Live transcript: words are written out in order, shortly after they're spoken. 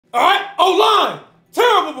All right? O-line,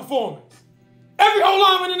 terrible performance. Every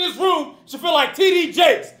O-lineman in this room should feel like TD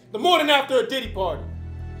Jakes the morning after a Diddy party.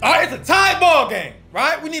 All right, it's a tied ball game,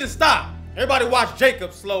 right? We need to stop. Everybody watch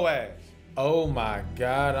Jacob's slow ass. Oh my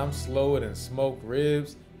God, I'm slower than smoked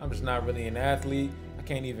ribs. I'm just not really an athlete. I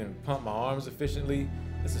can't even pump my arms efficiently.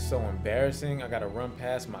 This is so embarrassing. I gotta run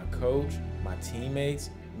past my coach, my teammates,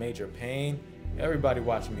 Major Payne. Everybody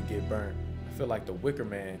watching me get burnt. I feel like the Wicker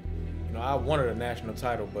Man. You know, I wanted a national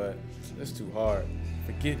title, but it's too hard.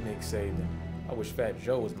 Forget Nick Saban. I wish Fat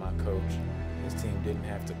Joe was my coach. His team didn't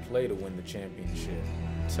have to play to win the championship.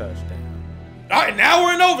 Touchdown. All right, now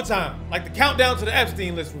we're in overtime, like the countdown to the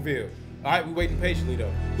Epstein list reveal. All right, we waiting patiently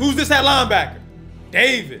though. Who's this at linebacker?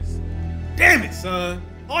 Davis. Damn it, son.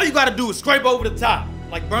 All you gotta do is scrape over the top,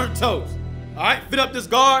 like burnt toast. All right, fit up this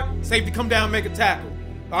guard, safety come down and make a tackle.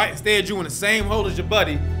 All right, instead you in the same hole as your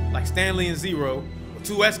buddy, like Stanley and Zero, or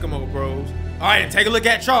two Eskimo bros. All right, and take a look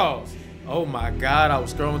at Charles. Oh my God, I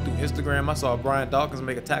was scrolling through Instagram. I saw Brian Dawkins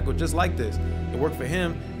make a tackle just like this. It worked for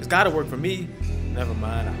him. It's gotta work for me. Never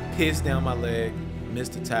mind, I pissed down my leg,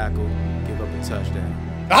 missed the tackle, give up a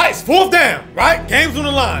touchdown. All right, it's 4th down, right? Game's on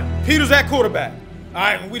the line. Peter's at quarterback. All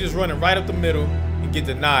right, and we just running right up the middle and get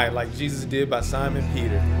denied like Jesus did by Simon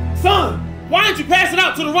Peter. Son, why didn't you pass it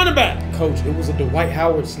out to the running back? Coach, it was a Dwight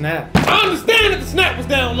Howard snap. I understand that the snap was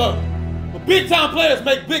down low, but big-time players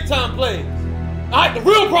make big-time plays. All right, the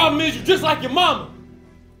real problem is you're just like your mama.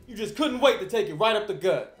 You just couldn't wait to take it right up the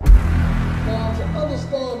gut. Now, to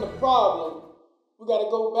understand the problem, we got to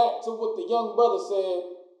go back to what the young brother said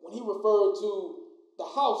when he referred to the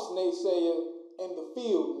house naysayer and the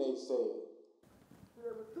field naysayer.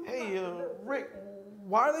 Hey, Rick,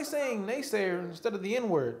 why are they saying naysayer instead of the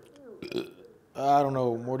N-word? I don't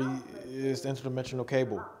know, Morty. It's the interdimensional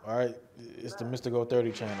cable, all right? It's the Mystico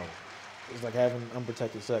 30 channel. It's like having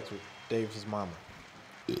unprotected sex with Davis's mama.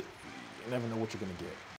 You never know what you're gonna get.